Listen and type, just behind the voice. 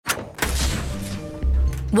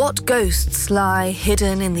What ghosts lie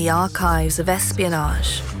hidden in the archives of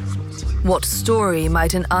espionage? What story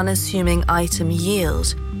might an unassuming item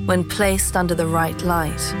yield when placed under the right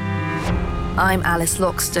light? I'm Alice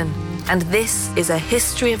Loxton, and this is a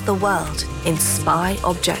history of the world in spy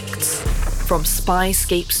objects from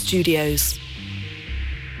Spyscape Studios.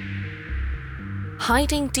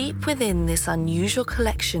 Hiding deep within this unusual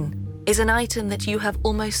collection is an item that you have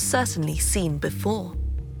almost certainly seen before,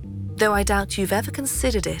 though I doubt you've ever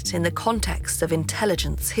considered it in the context of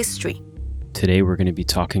intelligence history. Today we're going to be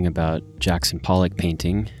talking about Jackson Pollock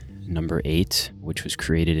painting number 8, which was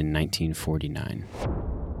created in 1949.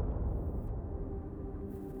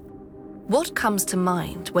 What comes to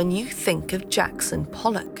mind when you think of Jackson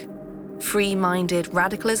Pollock? Free-minded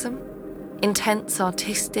radicalism? Intense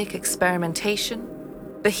artistic experimentation?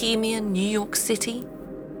 Bohemian New York City?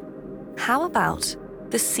 How about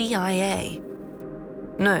the CIA?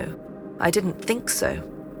 No, I didn't think so.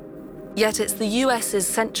 Yet it's the US's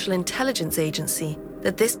Central Intelligence Agency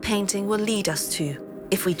that this painting will lead us to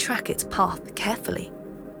if we track its path carefully.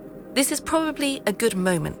 This is probably a good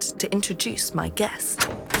moment to introduce my guest.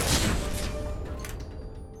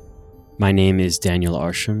 My name is Daniel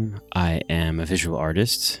Arsham. I am a visual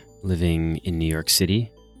artist living in New York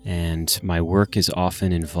City, and my work is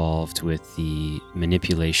often involved with the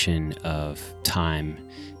manipulation of time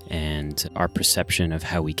and our perception of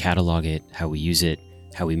how we catalog it, how we use it,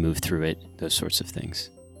 how we move through it, those sorts of things.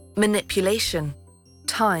 Manipulation,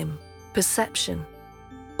 time, perception.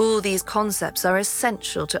 All these concepts are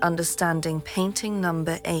essential to understanding painting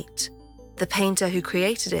number 8, the painter who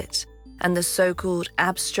created it, and the so-called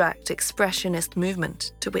abstract expressionist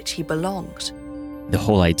movement to which he belonged. The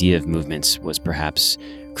whole idea of movements was perhaps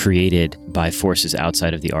created by forces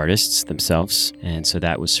outside of the artists themselves, and so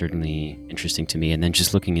that was certainly interesting to me. And then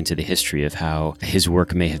just looking into the history of how his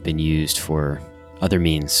work may have been used for other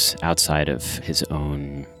means outside of his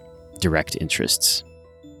own direct interests.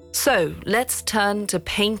 So let's turn to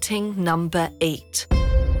painting number 8.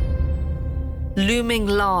 Looming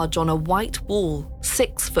large on a white wall,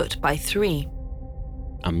 6 foot by 3.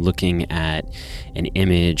 I'm looking at an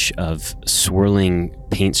image of swirling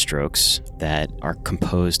paint strokes that are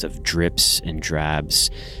composed of drips and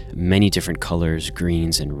drabs, many different colors,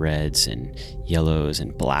 greens and reds and yellows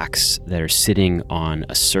and blacks that are sitting on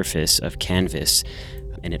a surface of canvas.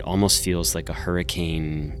 And it almost feels like a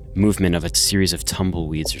hurricane movement of a series of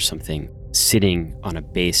tumbleweeds or something sitting on a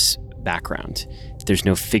base background. There's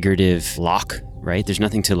no figurative lock, right? There's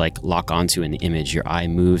nothing to lock onto in the image. Your eye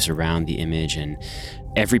moves around the image, and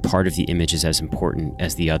every part of the image is as important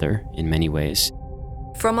as the other in many ways.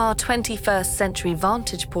 From our 21st century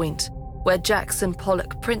vantage point, where Jackson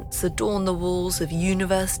Pollock prints adorn the walls of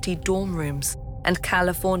university dorm rooms and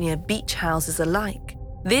California beach houses alike,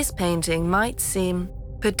 this painting might seem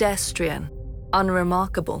pedestrian,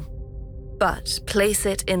 unremarkable. But place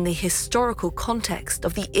it in the historical context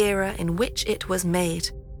of the era in which it was made,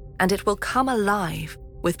 and it will come alive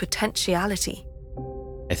with potentiality.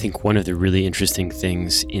 I think one of the really interesting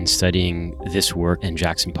things in studying this work, and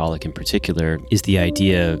Jackson Pollock in particular, is the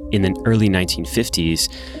idea in the early 1950s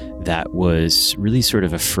that was really sort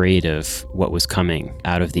of afraid of what was coming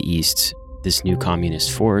out of the East, this new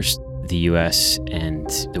communist force, the US and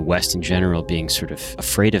the West in general being sort of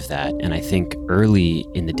afraid of that. And I think early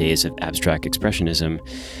in the days of abstract expressionism,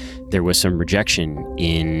 there was some rejection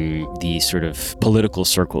in the sort of political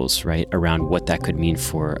circles, right, around what that could mean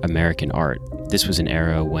for American art. This was an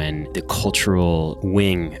era when the cultural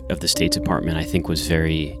wing of the State Department, I think, was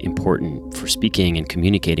very important for speaking and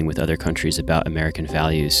communicating with other countries about American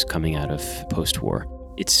values coming out of post-war.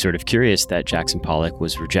 It's sort of curious that Jackson Pollock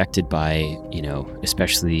was rejected by,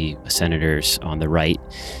 especially senators on the right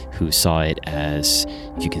who saw it as,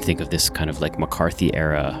 if you can think of this kind of like McCarthy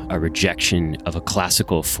era, a rejection of a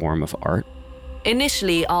classical form of art.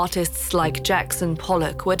 Initially, artists like Jackson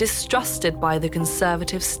Pollock were distrusted by the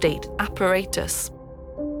conservative state apparatus.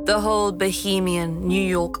 The whole bohemian New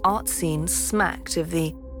York art scene smacked of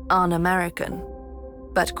the un-American.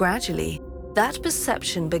 But gradually, that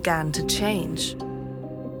perception began to change.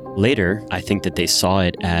 Later, I think that they saw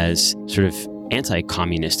it as sort of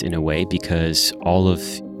anti-communist in a way, because all of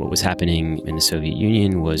what was happening in the Soviet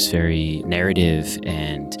Union was very narrative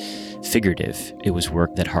and figurative. It was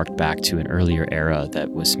work that harked back to an earlier era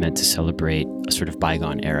that was meant to celebrate a sort of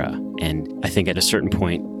bygone era. And I think at a certain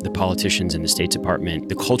point, the politicians in the State Department,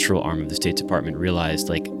 the cultural arm of the State Department, realized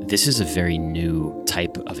this is a very new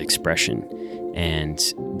type of expression. And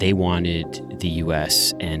they wanted the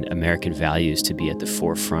US and American values to be at the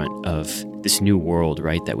forefront of this new world,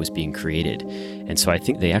 right, that was being created. And so I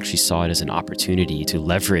think they actually saw it as an opportunity to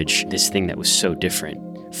leverage this thing that was so different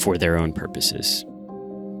for their own purposes.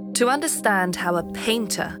 To understand how a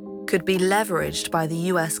painter could be leveraged by the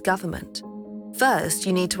US government, first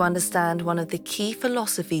you need to understand one of the key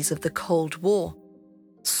philosophies of the Cold War: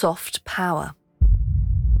 soft power.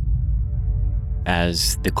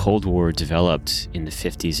 As the Cold War developed in the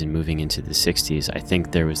 50s and moving into the 60s, I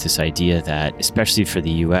think there was this idea that, especially for the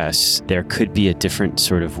US, there could be a different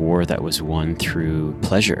sort of war that was won through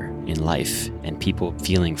pleasure in life and people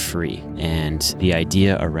feeling free. And the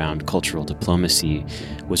idea around cultural diplomacy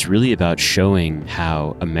was really about showing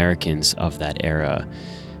how Americans of that era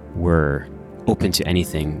were open to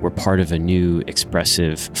anything. We're part of a new,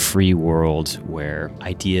 expressive, free world where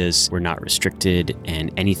ideas were not restricted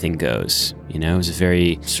and anything goes. It was a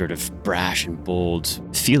very sort of brash and bold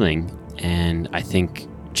feeling. And I think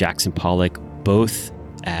Jackson Pollock, both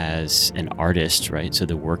as an artist, right? So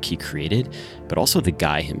the work he created, but also the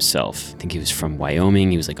guy himself. I think he was from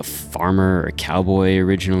Wyoming. He was like a farmer or a cowboy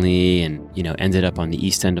originally, and, ended up on the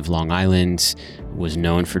east end of Long Island, was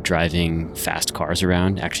known for driving fast cars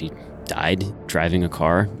around, actually died driving a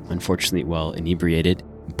car, unfortunately while inebriated,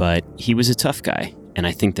 but he was a tough guy. And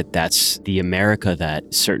I think that that's the America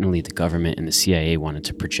that certainly the government and the CIA wanted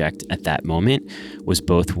to project at that moment, was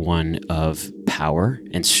both one of power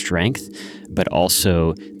and strength, but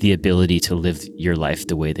also the ability to live your life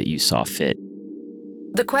the way that you saw fit.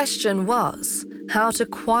 The question was how to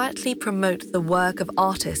quietly promote the work of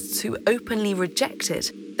artists who openly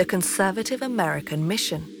rejected the conservative American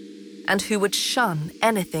mission, and who would shun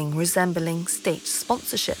anything resembling state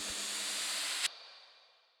sponsorship.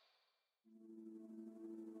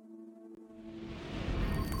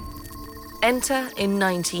 Enter in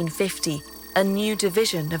 1950 a new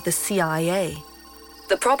division of the CIA,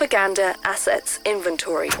 the Propaganda Assets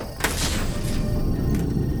Inventory.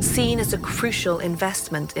 Seen as a crucial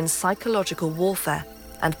investment in psychological warfare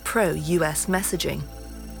and pro-US messaging.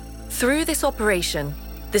 Through this operation,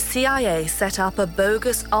 the CIA set up a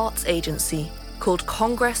bogus arts agency called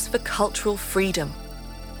Congress for Cultural Freedom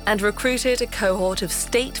and recruited a cohort of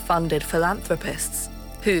state-funded philanthropists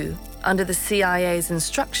who, under the CIA's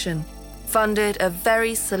instruction, funded a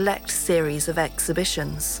very select series of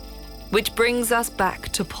exhibitions. Which brings us back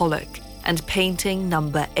to Pollock and painting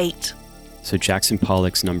number 8. So Jackson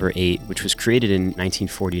Pollock's number 8, which was created in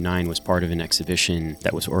 1949, was part of an exhibition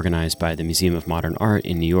that was organized by the Museum of Modern Art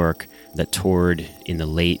in New York that toured in the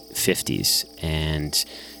late 50s. And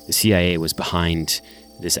the CIA was behind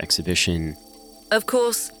this exhibition. Of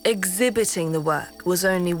course, exhibiting the work was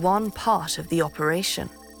only one part of the operation.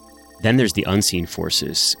 Then there's the unseen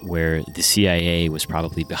forces, where the CIA was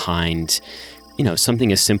probably behind,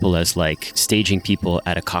 something as simple as like staging people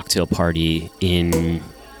at a cocktail party in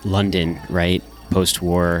London, right,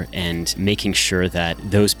 post-war, and making sure that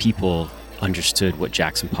those people understood what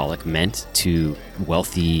Jackson Pollock meant to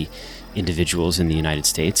wealthy individuals in the United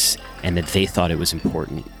States, and that they thought it was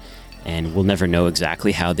important. And we'll never know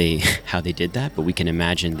exactly how they did that, but we can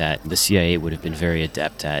imagine that the CIA would have been very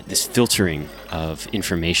adept at this filtering of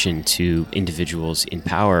information to individuals in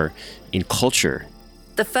power, in culture.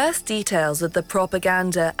 The first details of the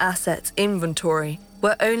Propaganda Assets Inventory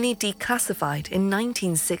were only declassified in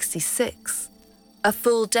 1966, a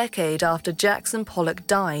full decade after Jackson Pollock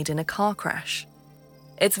died in a car crash.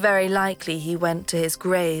 It's very likely he went to his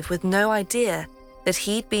grave with no idea that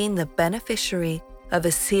he'd been the beneficiary of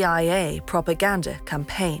a CIA propaganda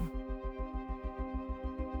campaign.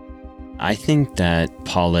 I think that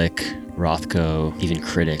Pollock, Rothko, even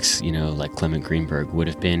critics, like Clement Greenberg, would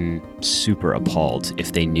have been super appalled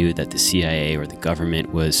if they knew that the CIA or the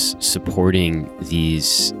government was supporting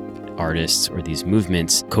these artists or these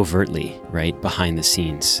movements covertly, right, behind the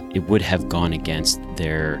scenes. It would have gone against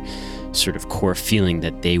their sort of core feeling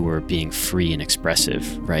that they were being free and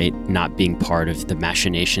expressive, right, not being part of the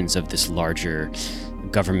machinations of this larger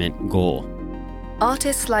government goal.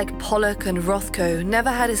 Artists like Pollock and Rothko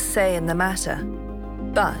never had a say in the matter,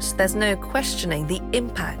 but there's no questioning the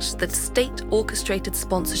impact that state-orchestrated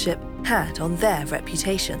sponsorship had on their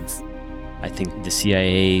reputations. I think the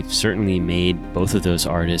CIA certainly made both of those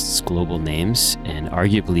artists global names, and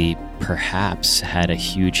arguably perhaps had a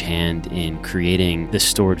huge hand in creating the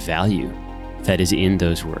stored value that is in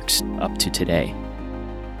those works up to today.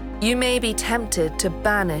 You may be tempted to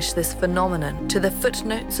banish this phenomenon to the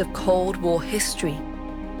footnotes of Cold War history,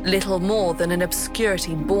 little more than an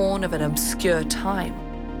obscurity born of an obscure time.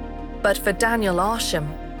 But for Daniel Arsham,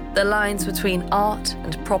 the lines between art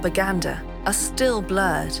and propaganda are still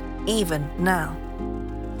blurred, even now.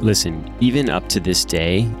 Listen, even up to this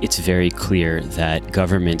day, it's very clear that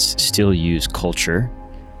governments still use culture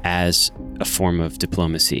as a form of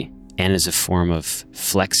diplomacy and as a form of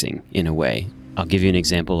flexing, in a way. I'll give you an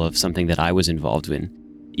example of something that I was involved in.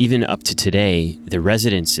 Even up to today, the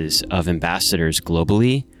residences of ambassadors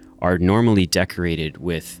globally are normally decorated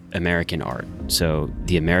with American art. So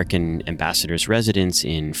the American ambassador's residence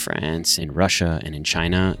in France, in Russia, and in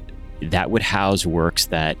China, that would house works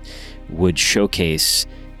that would showcase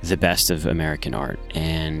the best of American art.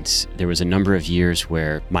 And there was a number of years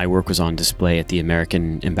where my work was on display at the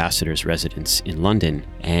American ambassador's residence in London.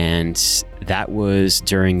 And that was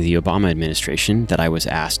during the Obama administration that I was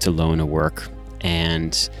asked to loan a work.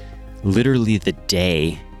 And literally the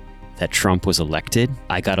day that Trump was elected,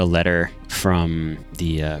 I got a letter from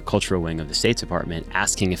the cultural wing of the State Department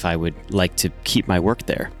asking if I would like to keep my work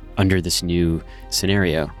there under this new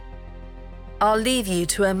scenario. I'll leave you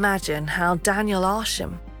to imagine how Daniel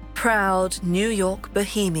Arsham, proud New York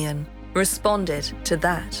bohemian, responded to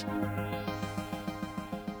that.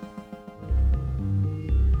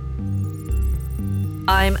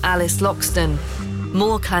 I'm Alice Loxton.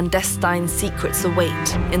 More clandestine secrets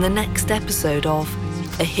await in the next episode of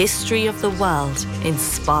A History of the World in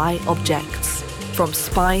Spy Objects from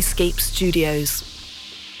Spyscape Studios.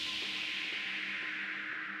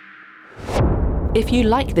 If you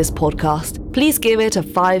like this podcast, please give it a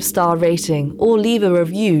 5-star rating or leave a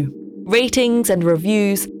review. Ratings and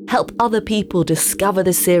reviews help other people discover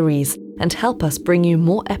the series and help us bring you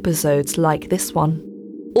more episodes like this one.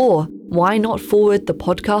 Or why not forward the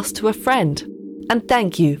podcast to a friend? And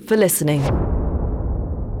thank you for listening.